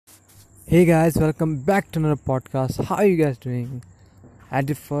Hey guys, welcome back to another podcast. How are you guys doing? At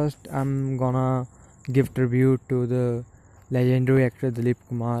the first, I'm gonna give tribute to the legendary actor Dilip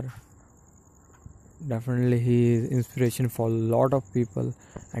Kumar. Definitely, he is inspiration for a lot of people,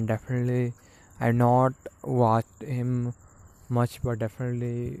 and definitely, I not watched him much, but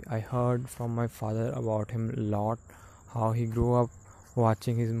definitely, I heard from my father about him a lot. How he grew up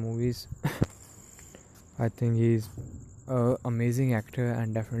watching his movies. I think he's an amazing actor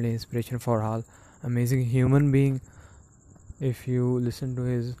and definitely inspiration for all. Amazing human being. If you listen to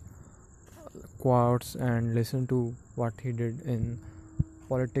his quotes and listen to what he did in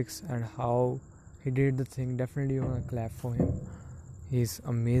politics and how he did the thing, definitely you wanna clap for him. He's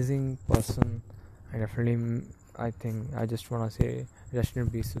amazing person. I definitely, I think I just wanna say rest in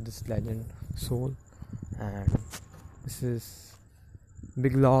peace to this legend soul. And this is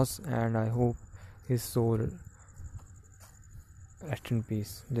big loss, and I hope his soul rest in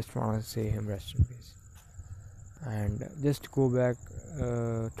peace. Just wanna say him rest in peace. And just go back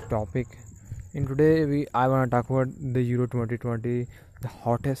to topic. In today I wanna talk about the Euro 2020, the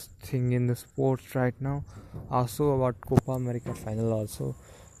hottest thing in the sports right now. Also about Copa America final. Also,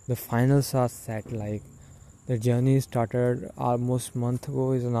 the finals are set. Like the journey started almost month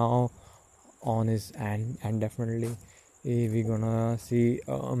ago is now on his end, and definitely we're gonna see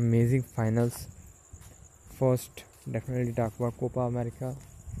amazing finals. First, definitely talk about Copa America.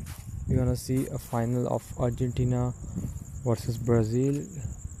 We're gonna see a final of Argentina versus Brazil.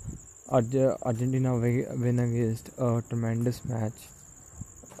 Argentina win against a tremendous match.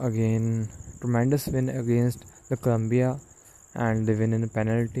 Again, tremendous win against the Colombia, and they win in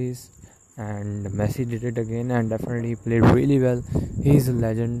penalties. And Messi did it again, and definitely played really well. He's a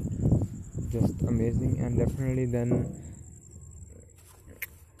legend, just amazing. And definitely then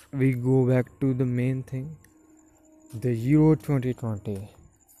we go back to the main thing, the Euro 2020,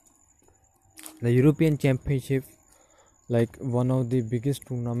 the European Championship, like one of the biggest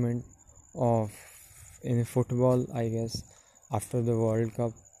tournament of in football, I guess, after the World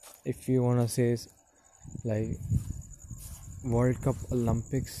Cup. If you wanna say like World Cup,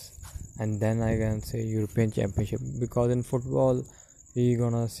 Olympics, and then I can say European Championship, because in football we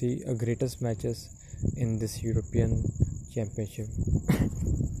gonna see a greatest matches in this European Championship.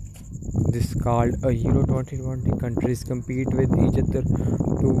 This called a Euro 2020. Countries compete with each other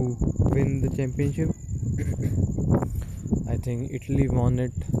to win the championship. I think Italy won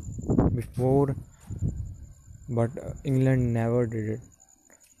it before, but England never did it,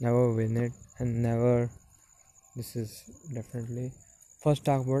 never win it, and never. This is definitely first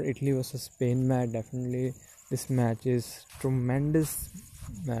talk about Italy versus Spain match. Definitely, this match is tremendous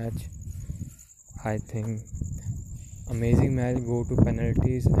match. I think amazing match, go to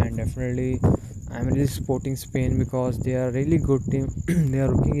penalties, and definitely I'm really supporting Spain because they are really good team. They are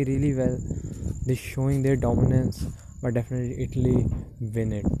looking really well. They're showing their dominance, but definitely Italy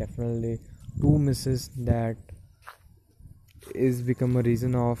win it. Definitely two misses that is become a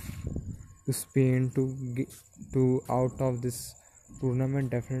reason of to Spain to get to out of this tournament.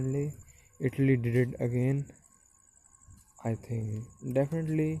 Definitely Italy did it again. I think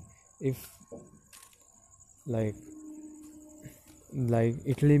definitely if like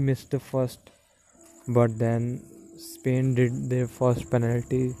Italy missed the first, but then Spain did their first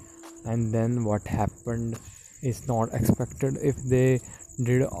penalty, and then what happened is not expected. If they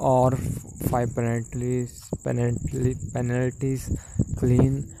did all five penalties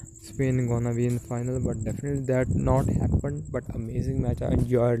clean, Spain gonna be in final, but definitely that not happened. But amazing match, I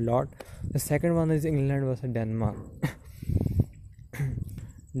enjoyed a lot. The second one is England versus Denmark.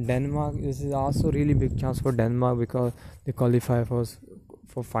 Denmark, this is also really big chance for Denmark because they qualify for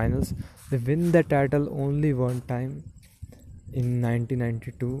finals. They win the title only one time in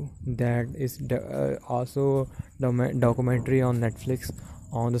 1992. That is also documentary on Netflix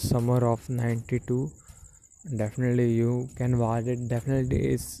on the summer of 92. Definitely you can watch it.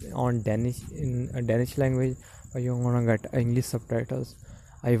 Definitely it's on Danish, in a Danish language, but you're gonna get English subtitles.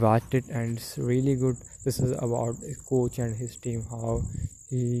 I watched it and it's really good. This is about a coach and his team, how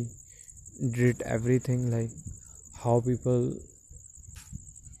he did everything, like how people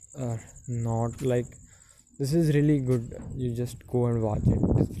are not like. This is really good. You just go and watch it.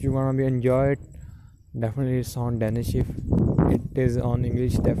 If you wanna be enjoy it, definitely it's on Danish. If it is on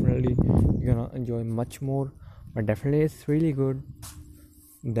English, definitely you're gonna enjoy much more. But definitely it's really good.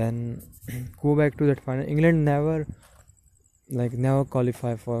 Then go back to that final. England never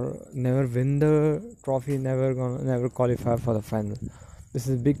qualify for, never win the trophy, never qualify for the final. This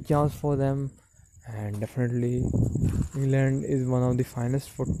is a big chance for them, and definitely England is one of the finest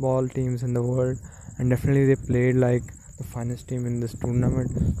football teams in the world, and definitely they played like the finest team in this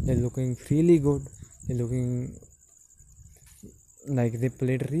tournament. They're looking really good. They're looking like they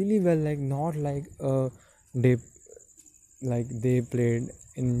played really well, like not like they they played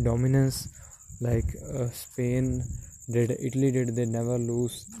in dominance like Spain did, Italy did. They never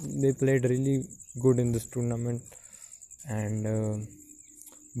lose. They played really good in this tournament, and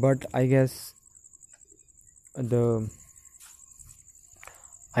but I guess the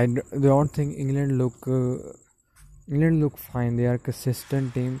don't think England look fine. They are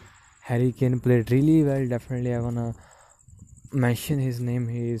consistent team. Harry Kane played really well. Definitely, I wanna mention his name.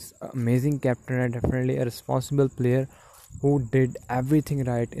 He is amazing captain and definitely a responsible player who did everything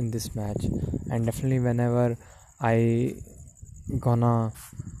right in this match. And definitely, whenever I gonna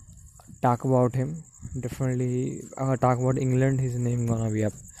talk about him, definitely talk about England, his name gonna be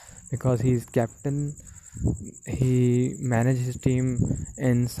up because he's captain. He managed his team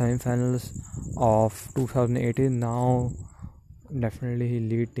in semi-finals of 2018. Now definitely he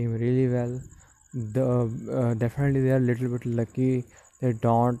lead team really well. Definitely they are a little bit lucky. They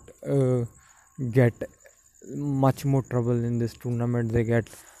don't get much more trouble in this tournament. They get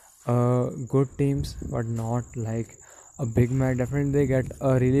good teams, but not like a big match. Definitely they get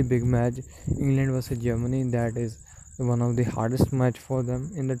a really big match. England versus Germany, that is one of the hardest match for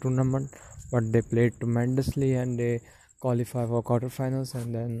them in the tournament, but they played tremendously and they qualify for quarterfinals.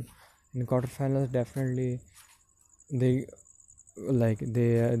 And then in quarterfinals, definitely they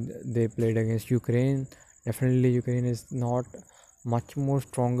they played against Ukraine. Definitely Ukraine is not much more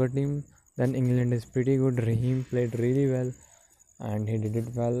stronger team than England. Is pretty good. Raheem played really well and he did it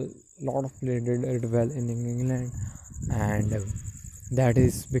well. Lot of players did it well in England, and that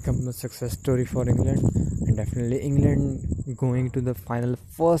is become a success story for England. And definitely England going to the final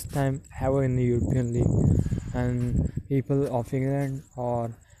first time ever in the European League, and people of England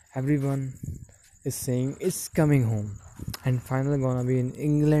or everyone is saying it's coming home. And final gonna be in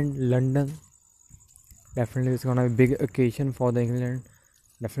England, London. Definitely it's gonna be a big occasion for the England.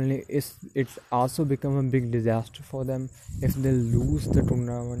 Definitely it's also become a big disaster for them if they lose the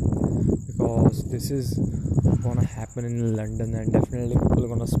tournament, because this is gonna happen in London and definitely people are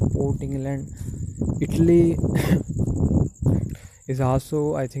gonna support England. Italy is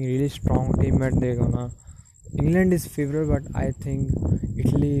also, I think, really strong team, and they're gonna England is favorite, but I think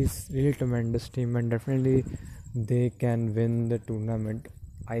Italy is really tremendous team and definitely they can win the tournament,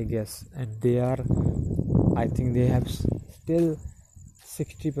 I guess. And I think they have still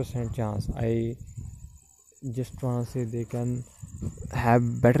 60% chance. I just wanna say they can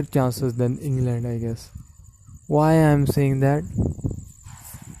have better chances than England, I guess. Why I'm saying that?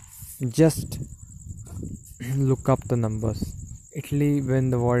 Just look up the numbers. Italy won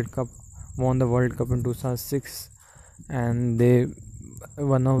the World Cup in 2006, and they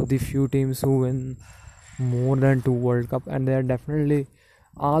one of the few teams who win more than 2 World Cup, and they are definitely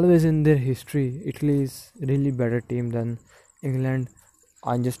always in their history. Italy is really better team than England.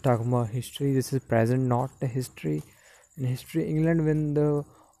 I'm just talking about history. This is present, not the history. In history, England win the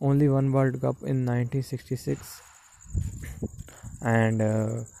only one World Cup in 1966, and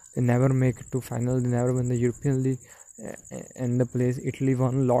they never make it to final. They never win the European League. In the place, Italy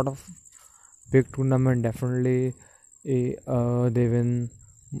won a lot of big tournament. Definitely, they win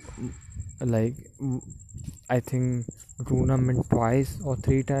like I think tournament twice or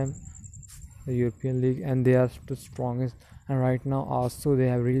 3 times, the European League, and they are the strongest. And right now also they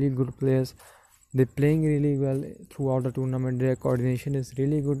have really good players. They're playing really well throughout the tournament. Their coordination is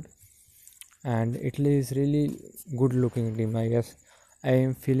really good, and Italy is really good looking team, I guess. I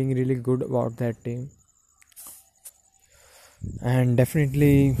am feeling really good about that team, and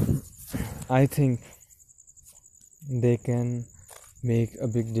definitely I think they can make a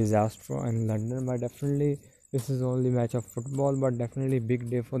big disaster in London. But definitely this is only match of football, but definitely big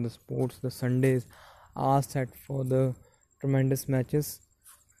day for the sports. The Sundays are set for the tremendous matches,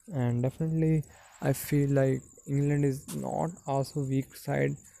 and definitely I feel like England is not also weak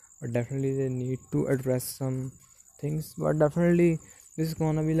side, but definitely they need to address some things. But definitely this is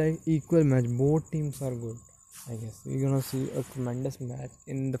gonna be like equal match. Both teams are good, I guess. We're gonna see a tremendous match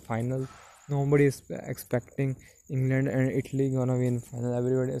in the final. Nobody is expecting England and Italy gonna be in final.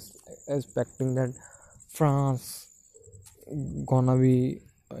 Everybody is expecting that France gonna be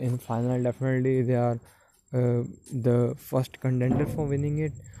in final. Definitely they are the first contender for winning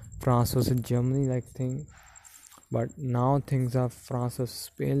it. France versus Germany like thing, but now things are France versus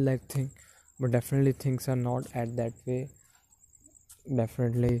Spain like thing. But definitely things are not at that way.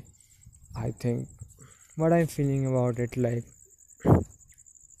 Definitely I think what I'm feeling about it like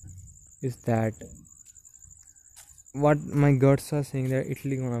is that what my guts are saying that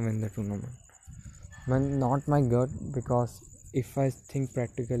Italy gonna win the tournament. not my gut, because if I think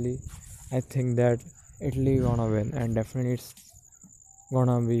practically, I think that Italy gonna win, and definitely it's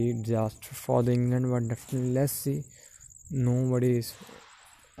gonna be disaster for the England. But definitely, let's see. Nobody is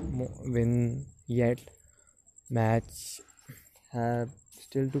win yet. Match have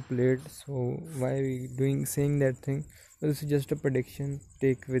still to play it. So why are we saying that thing? This is just a prediction.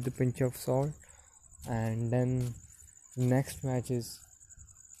 Take with a pinch of salt. And then next match is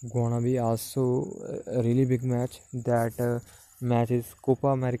gonna be also a really big match. That match is Copa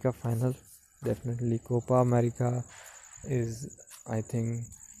America final. Definitely Copa America is, I think,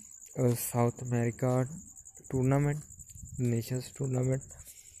 a South America tournament, nations tournament,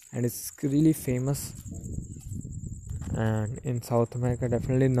 and it's really famous. And in South America,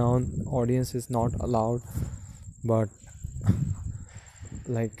 definitely now audience is not allowed, but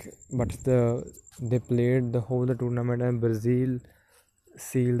they played the whole tournament, and Brazil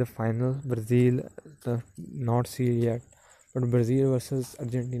sealed the final. Brazil not sealed yet, but Brazil versus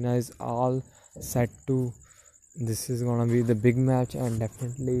Argentina is all set to. This is gonna be the big match, and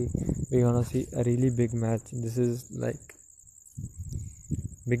definitely we're gonna see a really big match. This is like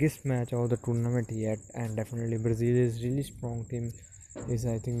biggest match of the tournament yet, and definitely Brazil is really strong team. Is,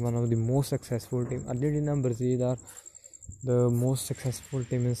 I think, one of the most successful team. Argentina and Brazil are the most successful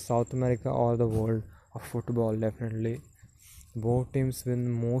team in South America or the world of football. Definitely both teams win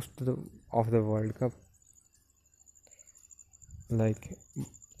most of the World Cup. Like,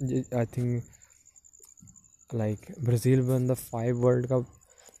 I think, like, Brazil won the 5 World Cup,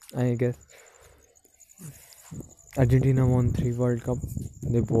 I guess. Argentina won 3 World Cup.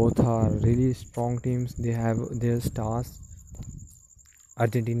 They both are really strong teams. They have their stars.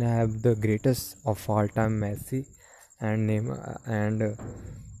 Argentina have the greatest of all time, Messi and Neymar, and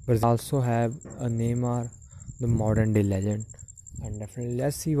Brazil also have a Neymar, the modern day legend. And definitely,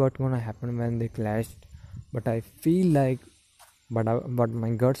 let's see what's gonna happen when they clash. But I feel like, but my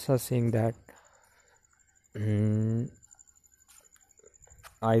guts are saying that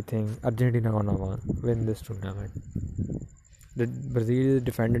I think Argentina gonna win this tournament. The Brazil is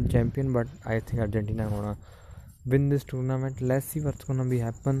defending champion, but I think Argentina gonna win this tournament. Let's see what's gonna be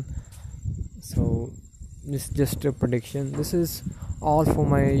happen. So it's just a prediction. This is all for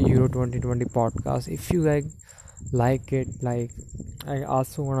my Euro 2020 podcast. If you like it, like, I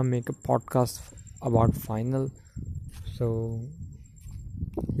also wanna make a podcast about final. So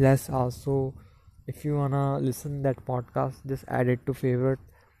let's also, if you wanna listen that podcast, just add it to favorite,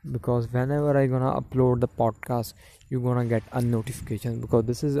 because whenever I gonna upload the podcast, you're gonna get a notification, because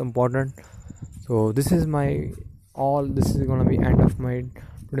this is important. So this is gonna be end of my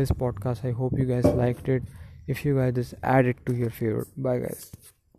today's podcast. I hope you guys liked it. If you guys, just add it to your favorite. Bye guys.